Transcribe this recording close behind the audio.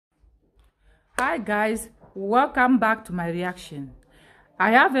Hi guys, welcome back to my reaction.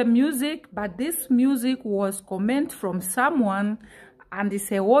 I have a music, but this music was comment from someone and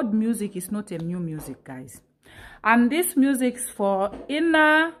it's a old music, it's not a new music, guys. And this music is for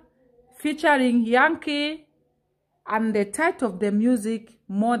Inna featuring Yankee, and the title of the music,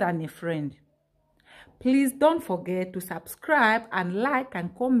 More Than a Friend. Please don't forget to subscribe and like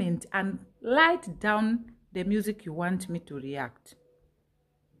and comment and write down the music you want me to react.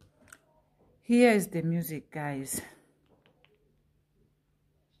 Here is the music, guys.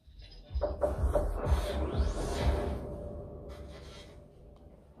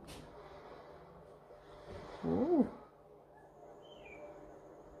 Ooh.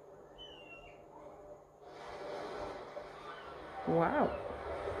 Wow.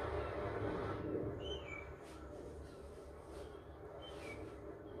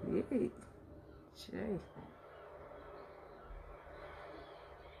 Yay. Jay.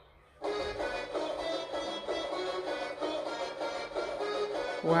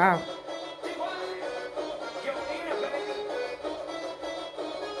 Wow.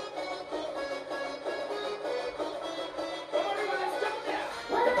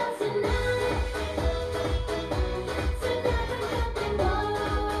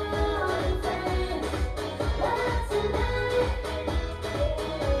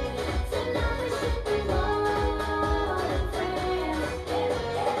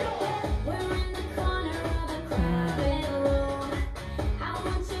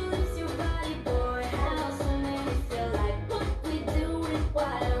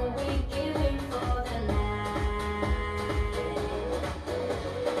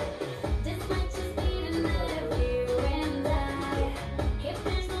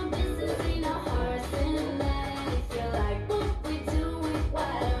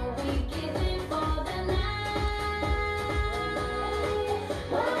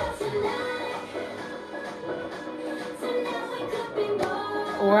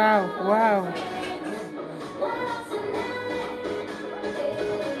 Wow, wow.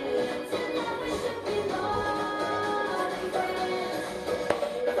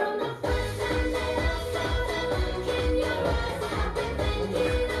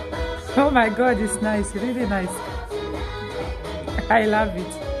 Oh my God, it's nice, really nice. I love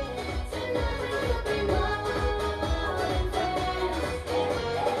it.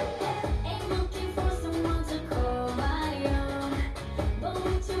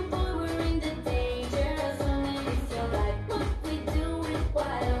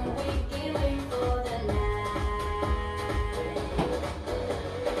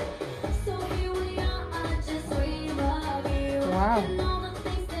 Wow.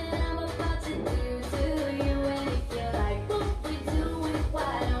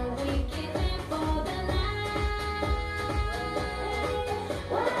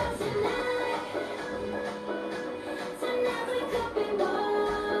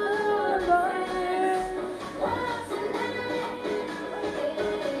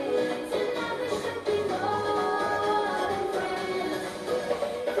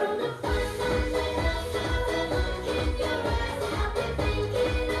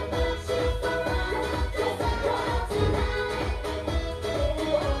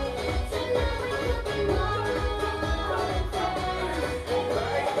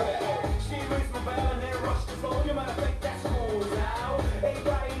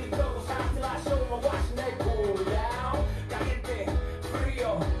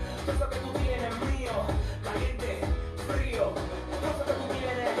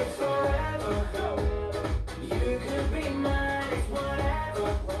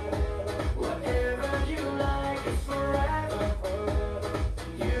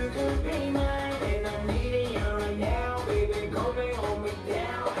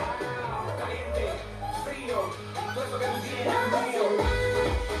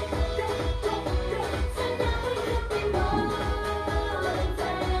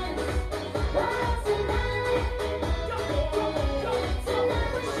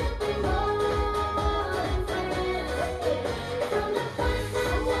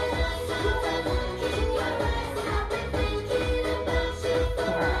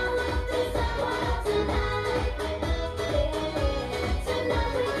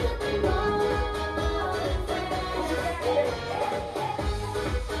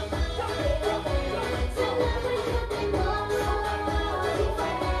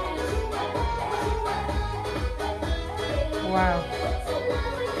 Wow.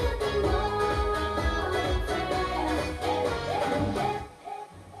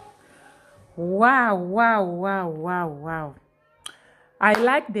 Wow, wow, wow, wow, wow. I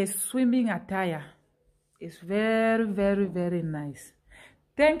like the swimming attire. It's very, very, very nice.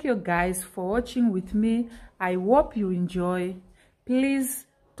 Thank you guys for watching with me. I hope you enjoy. Please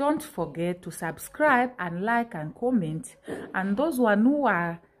don't forget to subscribe and like and comment. And those one who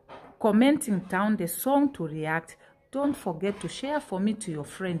are commenting down the song to react, don't forget to share for me to your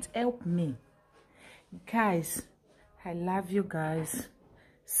friends. Help me. Guys, I love you guys.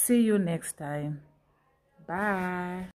 See you next time. Bye.